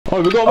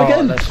Oh, we got him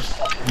again!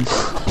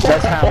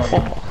 That's how.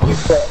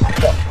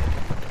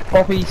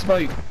 Poppy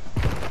smoke.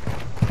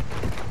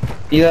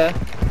 You there?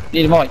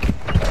 Need a mic.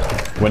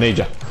 We need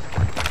you.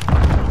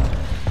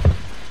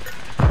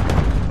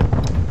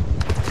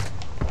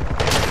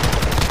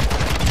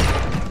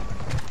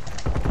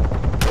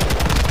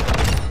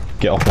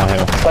 Get off my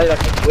hill. Play like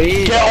a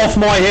weird. Get off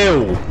my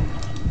hill!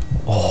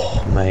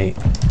 Oh, mate.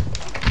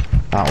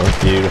 That was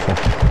beautiful.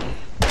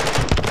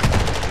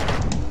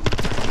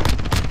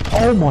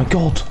 Oh my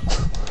god!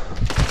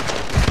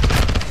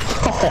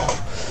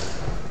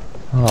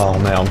 Oh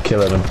mate, I'm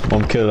killing him.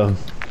 I'm killing him.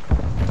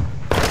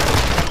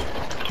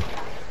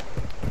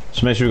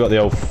 Just make sure we got the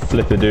old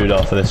flipper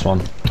doodah for this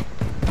one.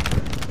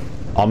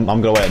 I'm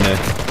gonna wait near.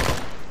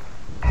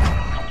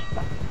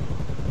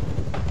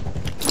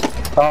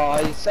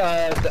 Oh, he's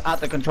at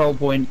the control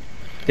point.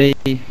 The.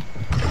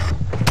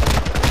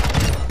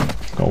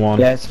 Got one.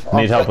 Yes.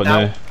 Need help at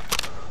near.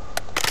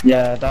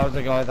 Yeah, that was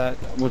the guy that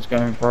was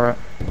going for it.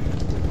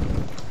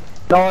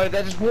 No,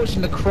 they're just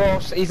watching the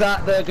cross. He's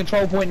at the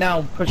control point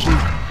now, pushing.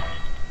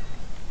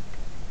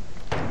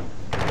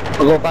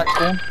 We'll go back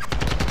to him.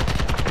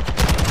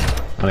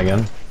 And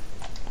again.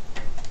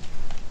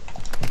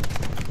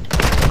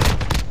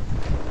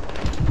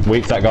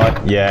 Weak that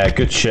guy. Yeah,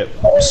 good shit.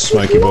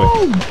 Smoky boy.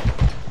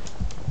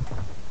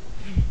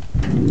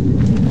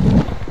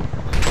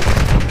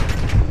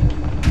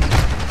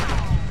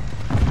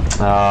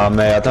 Ah,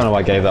 mate, I don't know why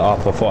I gave that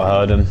up. I thought I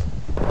heard him.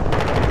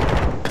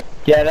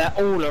 Yeah, they're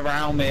all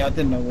around me. I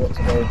didn't know what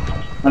to do.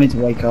 I need to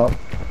wake up.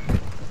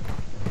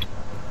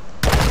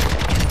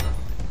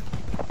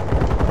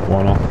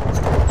 One off.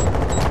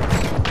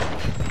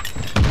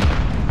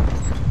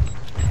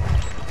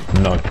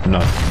 No, no.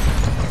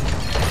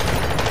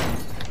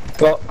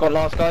 Got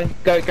last guy.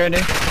 Go new.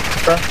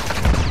 Bro.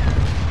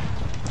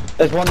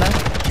 There's one there.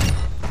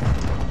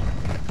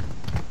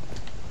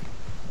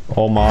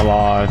 All my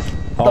life.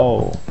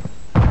 Oh.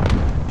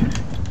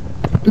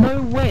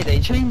 No way, they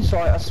changed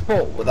like a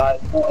spot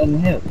without not in the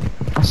hill.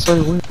 That's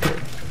so weird.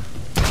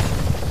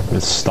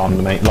 It's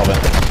stunned, mate. Love it.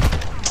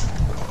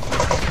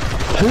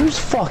 Who's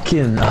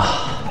fucking...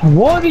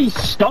 What are these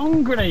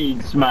stun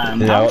grenades, man?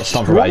 Yeah, I got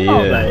stunned for about a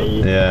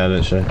year. Yeah,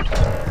 literally.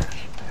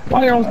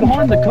 Why, I was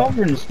behind the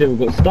cover and still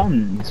got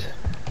stunned.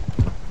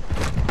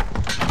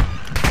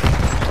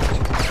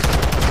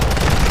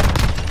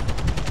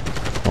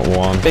 Got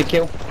one. Big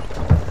kill.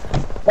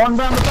 One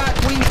round the back,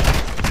 we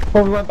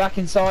probably went back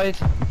inside.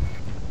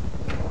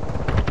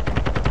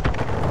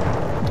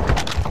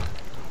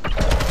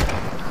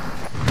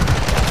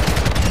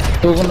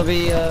 We're gonna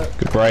be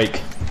Good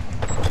break.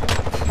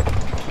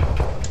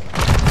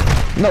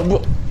 No,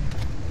 what?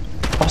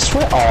 I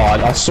swear.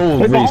 Oh, I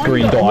saw Reed's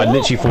green dot. I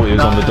literally thought he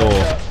was on the door.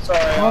 Sorry,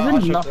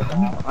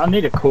 I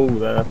need a call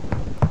there.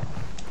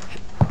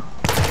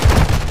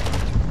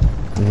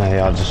 Mate,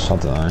 I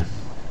don't know.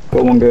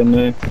 Got one going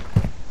there.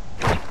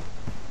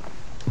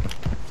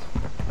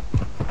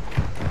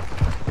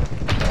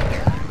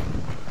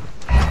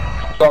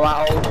 Got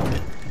that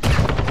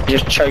old. You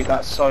just choked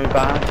that so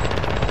bad.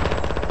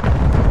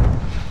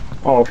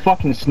 Oh,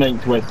 fucking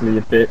snaked Wesley,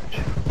 you bitch.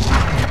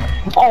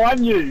 Oh,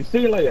 and you. See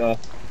you later.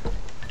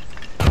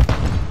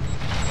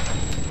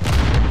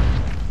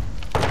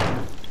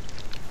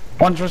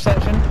 One's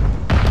reception.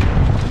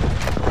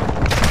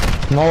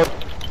 No.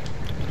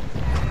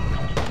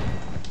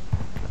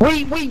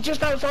 Wait,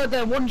 just outside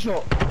there, one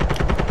shot.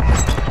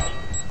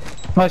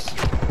 Nice.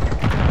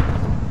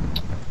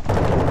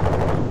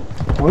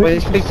 Wait,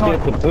 it's big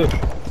time. Get the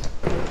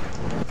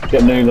push.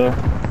 Get new there.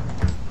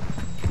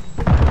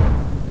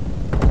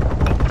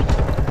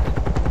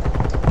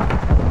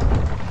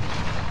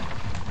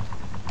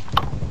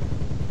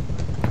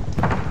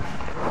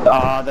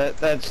 Ah,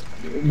 that's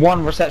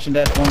one reception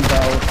desk, one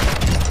down.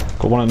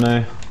 Got one at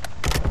me.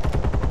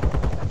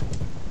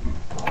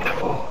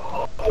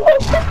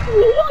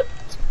 What?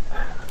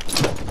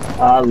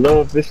 I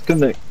love this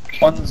connect.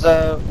 One's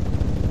Someone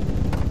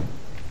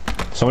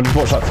just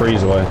watch that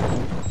freeze away.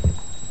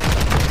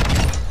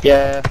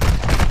 yeah.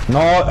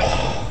 No.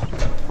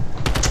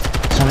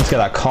 Someone needs to get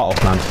that cut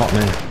off, man. Fuck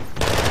me.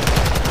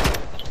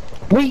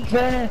 Weak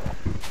there.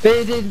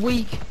 Bearded,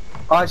 weak.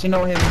 I actually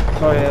know him.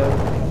 Sorry.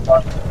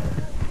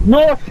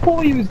 No, I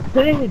thought he was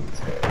dead.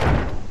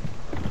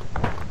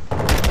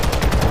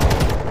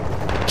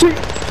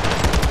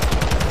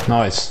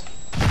 Nice.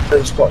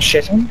 He's got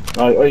shit on.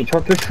 Oh, you try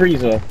to push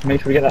freezer.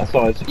 Make sure we get that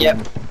size. Yep.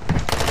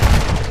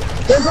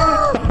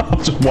 I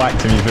just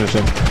whacked him, you finished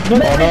him. No,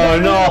 Oh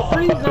no,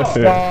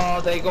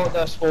 Oh, they got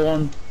their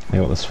spawn. They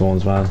got the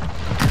spawns, man.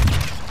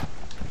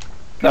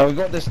 No, we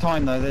got this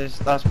time though.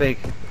 That's big.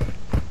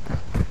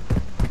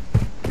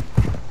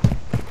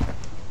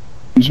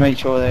 Just make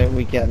sure that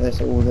we get this,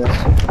 all this.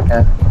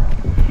 Yeah.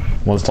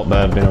 One's top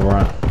there, been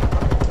alright.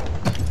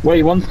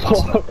 Wait, one's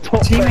top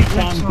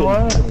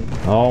champion.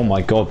 Oh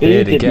my god,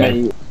 Bearded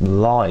again. mate.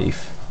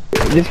 Live.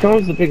 This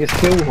guy's the biggest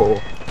kill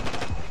whore.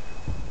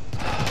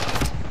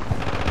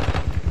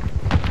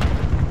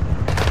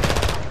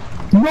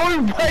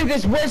 No way,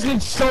 this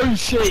Wesley's so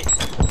shit.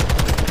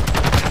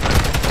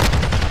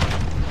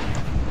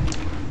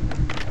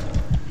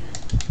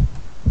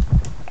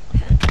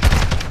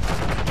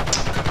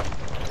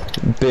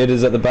 Beard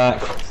is at the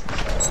back.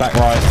 Back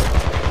right.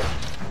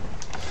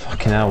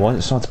 Fucking hell, why is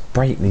it starting to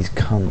break these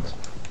cunts?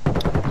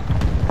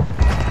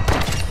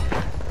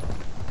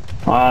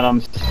 And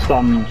I'm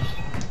stunned.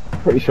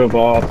 Pretty sure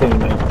bar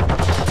teammate.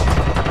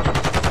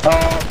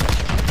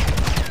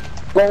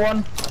 Got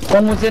one.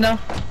 One was in her.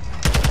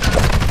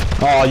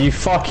 Oh, you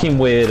fucking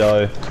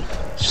weirdo.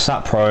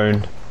 Sat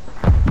prone.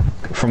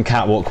 From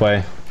catwalk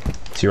way.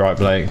 To your right,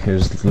 Blake. He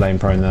was lane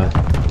prone there.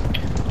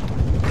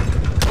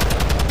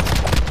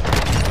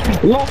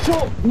 Last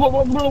shot!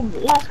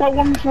 Last guy,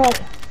 one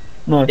shot!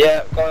 No.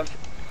 Yeah, got him.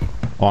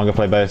 Oh, I'm gonna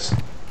play base.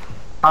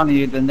 I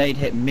knew the nade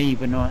hit me,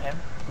 but not him.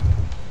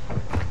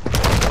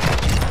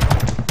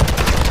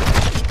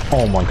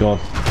 Oh my god.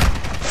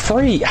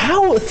 Three?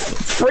 How?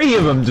 Three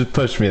of them just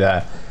pushed me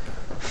there.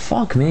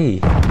 Fuck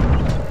me.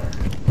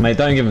 Mate,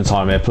 don't give him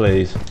time here,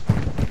 please.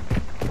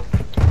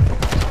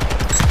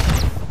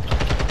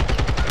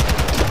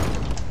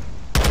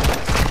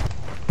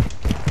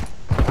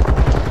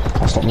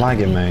 Oh, stop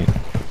lagging, mate.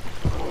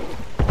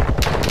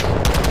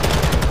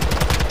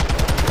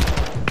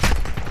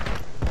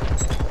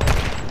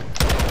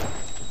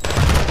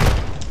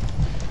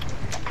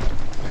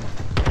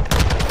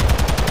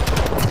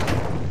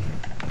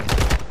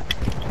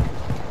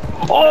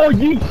 Oh,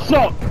 you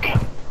suck!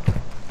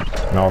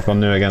 No, I've gone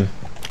new again.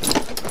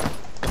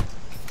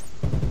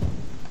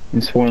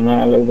 I'm swallowing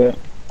that a little bit.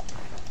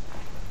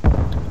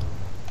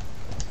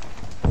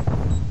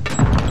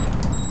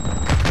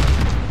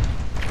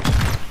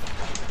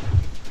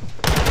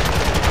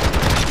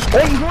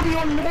 Hey, he's already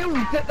on the hill.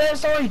 Get their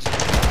side.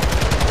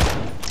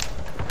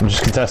 I'm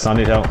just contesting, I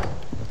need help.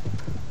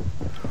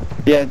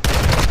 Yeah.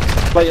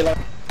 Play your life.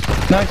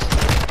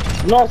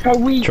 Nice. Last guy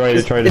weak!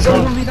 Traded. It's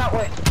all gonna be that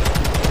way.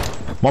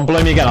 One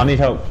below me again, I need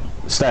help.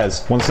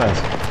 Stairs, one stairs.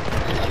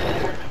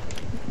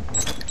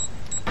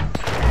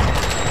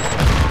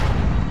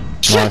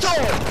 Shit Nice. on!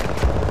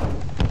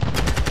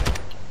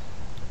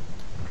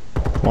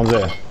 One's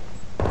here.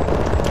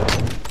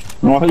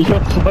 Oh,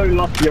 you're so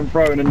lucky I'm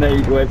throwing a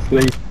nade,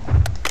 Wesley.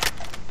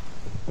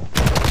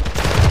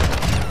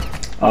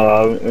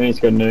 We need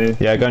to go new.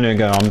 Yeah, go new and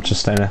go, I'm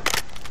just staying there.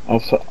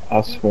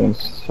 I've spawned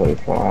so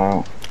far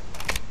out.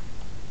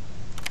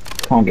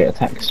 Can't get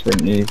attack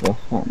sprint either,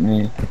 fuck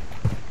me.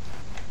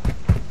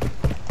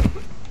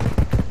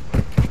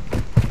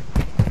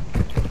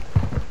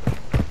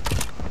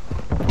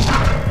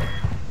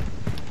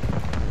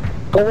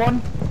 Go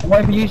on. I'm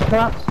waiting for you to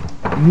perhaps.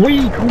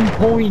 Weak on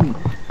point!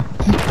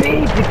 He's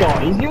big, the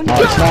guy! He's the only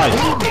Nice, guy!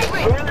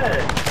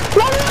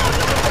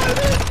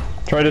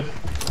 nice. Traded.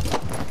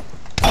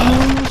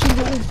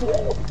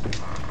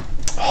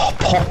 Oh,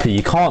 Poppy,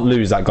 you can't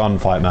lose that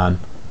gunfight, man.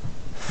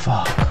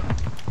 Fuck.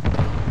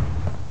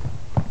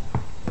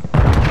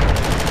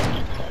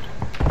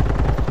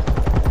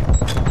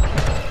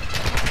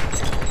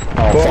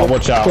 Oh, fuck,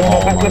 watch out.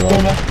 Oh my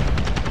god.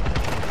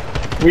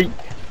 Weak.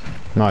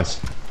 Nice.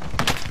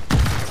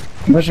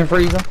 Mission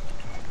freezer.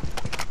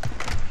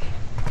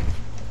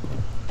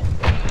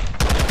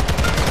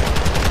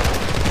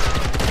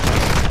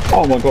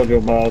 Oh my god,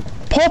 you're bad.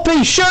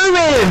 Poppy, show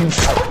him!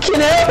 Fucking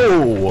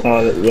hell!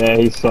 Oh, yeah,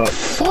 he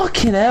sucks.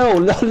 Fucking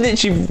hell! I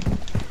literally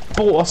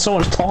bought us so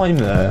much time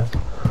there.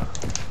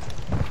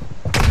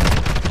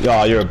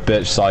 Yeah, you're a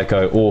bitch,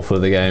 Psycho. Awful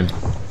at the game.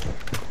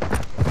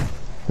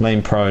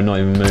 Main pro, not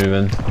even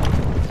moving.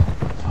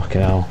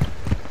 Fucking hell.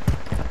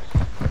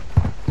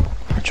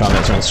 Try and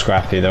make someone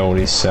scrappy, they're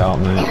already set up,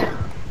 mate.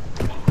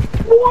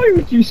 Why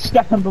would you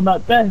stand on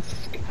that desk?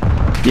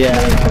 Yeah.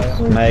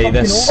 Mate,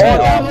 they're set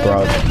up,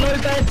 bro.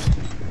 No bed.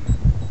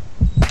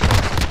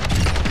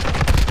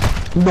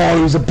 No,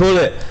 it was a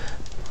bullet!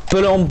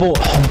 Bullet on board.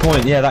 On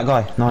point, yeah, that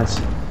guy. Nice.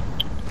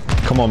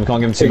 Come on, we can't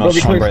give him too much.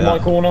 Try and break my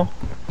that. corner.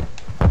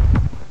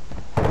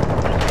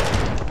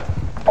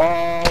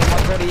 Oh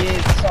my god, he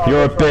is. Oh,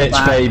 You're a that's right bitch,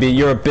 back. baby.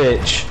 You're a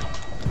bitch.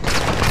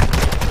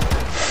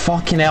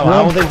 Fucking hell,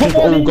 how have they just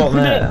all got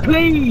there?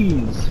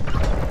 Please!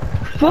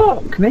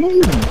 Fuck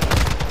me!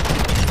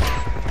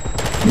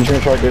 I'm just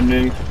gonna try good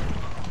new.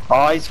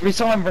 Oh, he's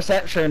resigned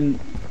reception.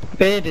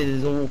 Bearded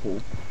is awful.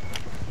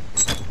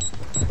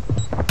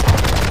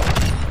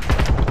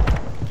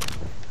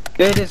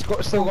 Bearded's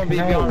still gonna be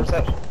behind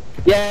reception.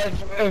 Yeah,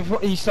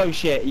 he's so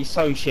shit. He's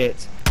so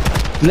shit.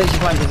 He's literally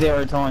playing for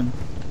 0 time.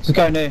 Just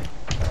go new.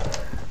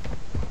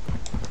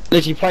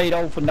 Literally played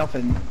all for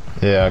nothing.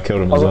 Yeah, I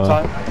killed him as All the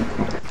well. time.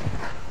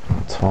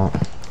 Twat.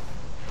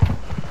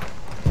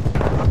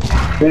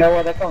 You know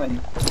where they're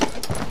coming?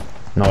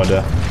 No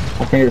idea.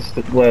 I think it's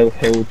where the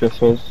hill just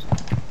was.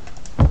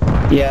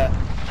 Yeah,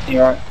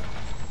 you're right.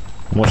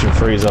 I'm watching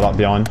Freezer up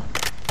behind.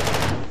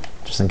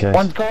 Just in case.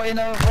 One's got in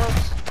over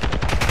us.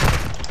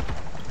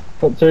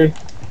 Top two.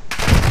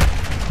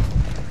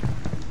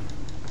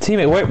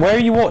 Teammate, where are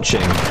you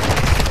watching?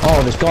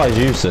 Oh, this guy's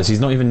useless. He's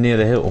not even near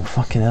the hill.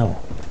 Fucking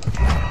hell.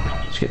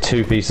 Just get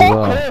 2 pieces as Fuck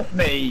well. off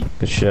me!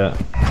 Good shit.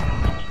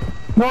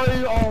 No,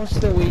 oh,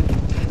 still weak.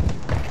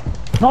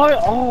 No,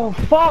 oh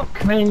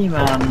fuck me,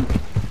 man.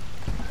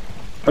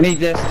 I need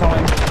this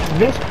time.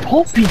 This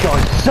Poppy guy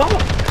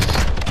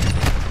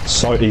sucks.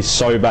 He's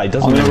so bad. He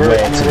doesn't I'm know gonna where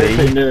to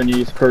rotate be. new and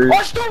use crew.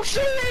 Oh, stop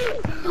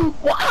shooting!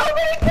 What? How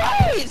many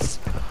plays?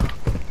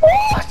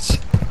 What?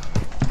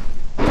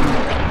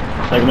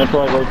 They're gonna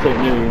try and rotate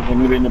new. I'm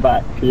gonna be in the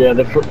back. Yeah,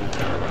 the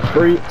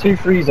two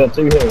freezer,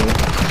 2 hill.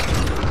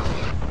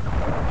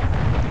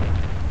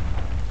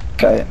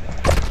 Okay.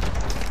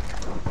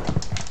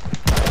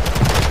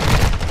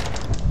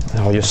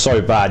 Oh, you're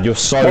so bad. You're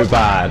so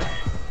bad.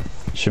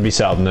 Should be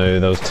set up new.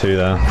 There was 2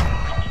 there.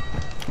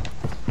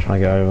 Try to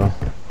get over.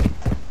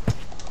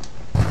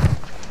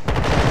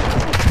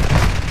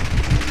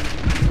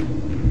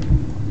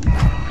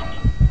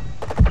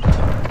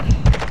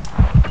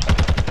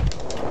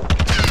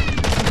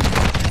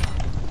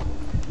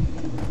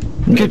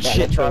 Good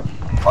shit, Trav.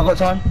 I got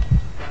time.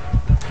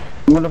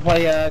 I'm gonna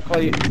play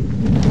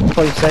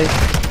close safe.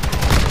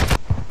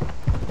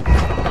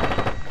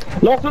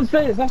 Last on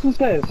stairs, last on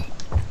stairs.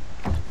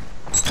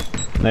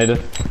 Nader.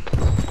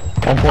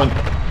 1 point.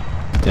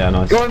 Yeah,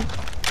 nice. Go on.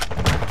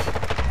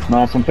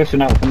 Nice, I'm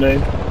pushing out for new.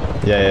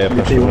 Yeah, You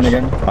push, see one push.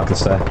 again? I can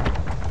stay.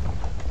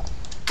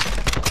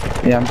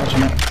 Yeah, I'm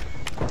touching it.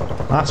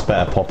 That's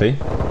better, Poppy.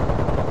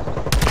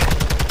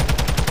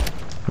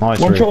 Nice.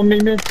 One Ruth. shot on me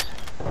mid.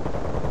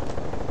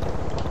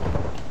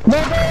 No,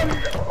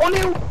 on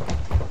you.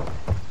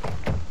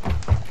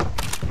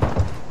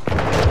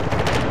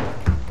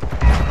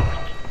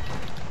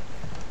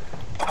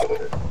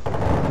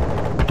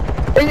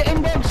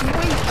 Inbox,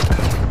 weak.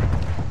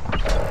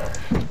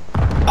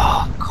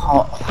 Oh,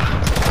 God.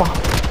 Fuck.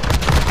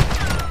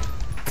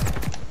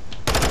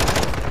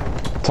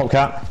 Top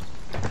cat.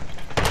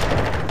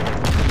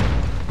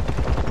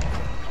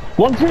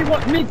 1, 2,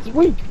 1 mid,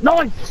 weak,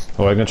 nice.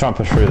 Oh, we're gonna try and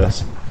push through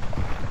this.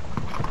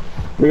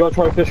 We gotta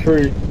try to push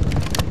through.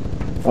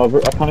 Oh,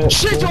 I can't.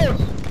 Shit on!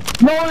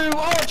 No!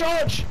 Oh,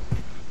 charge!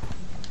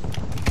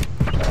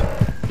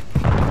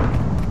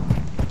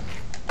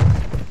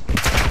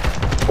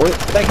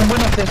 They can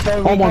win off this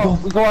though. Oh my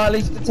God. We got at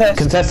least the test.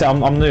 Contest it.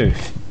 I'm new.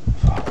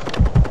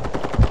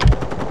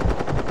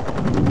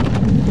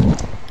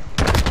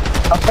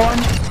 That's fine.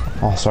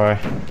 Oh, sorry.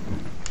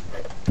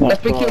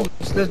 Let's be killed.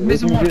 There's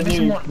missing one.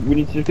 Missing one. We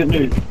need to just get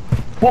new.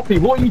 Poppy,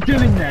 what are you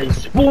doing there? You're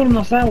spawning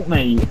us out,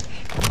 mate.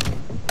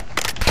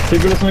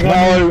 People listening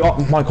again? No,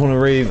 oh, my corner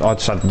read. I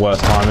just had worse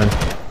timing.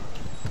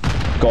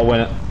 Gotta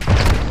win it.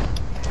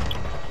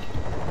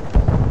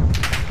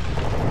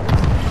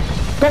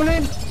 Go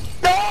in.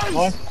 Nice!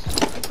 Nice.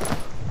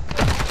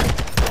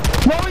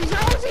 No, he's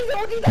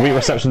already there. Weak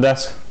reception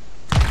desk.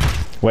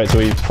 Wait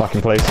till he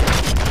fucking plays.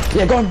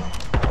 Yeah, go on.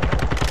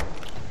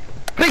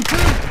 Big two.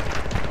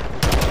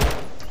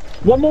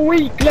 One more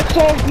week, left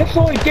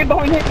side, get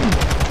behind him.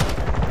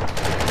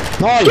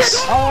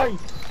 Nice. Nice.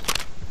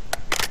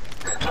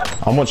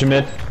 I'm watching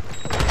mid.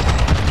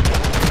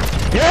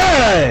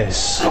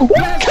 Yes! Come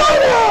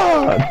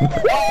on!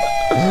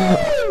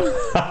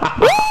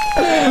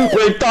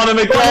 We've done him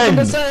What again!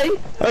 was I gonna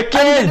say?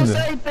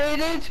 Again!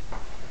 Bearded?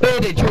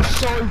 Bearded, you're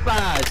so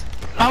bad.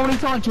 How many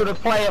times would I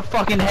play a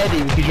fucking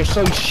heady because you're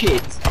so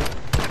shit?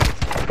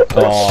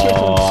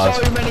 Oh,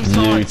 so many that's times.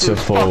 It was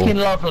beautiful. fucking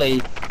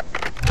lovely.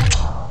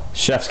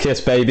 Chef's kiss,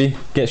 baby.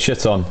 Get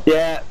shit on.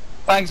 Yeah.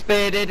 Thanks,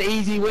 Bearded.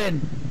 Easy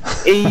win.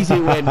 Easy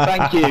win.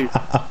 Thank you.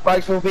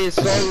 Thanks for being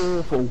so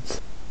awful.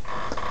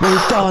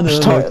 We've done Should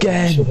it have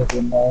again.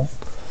 been there.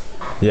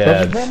 Yeah.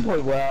 There was one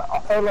point where I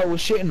felt like we're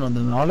shitting on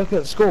them, and I look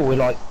at the score, we're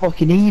like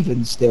fucking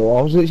even still.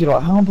 I was literally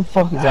like, how the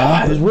fuck is that It was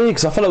happening? weird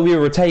because I felt like we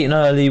were rotating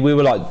early. We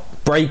were like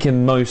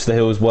breaking most of the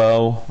hills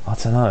well. I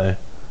don't know.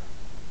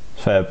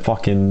 Fair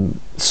fucking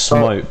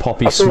smoke.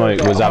 Poppy I thought it Smoke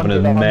was was like having a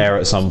 100, mare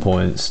at some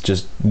points.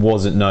 Just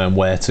wasn't knowing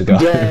where to go.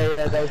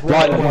 Yeah, there was one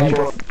Like, point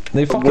where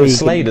they fucking we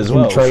slayed as can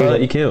well. trade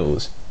 30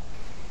 kills.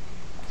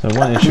 So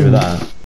one issue with that.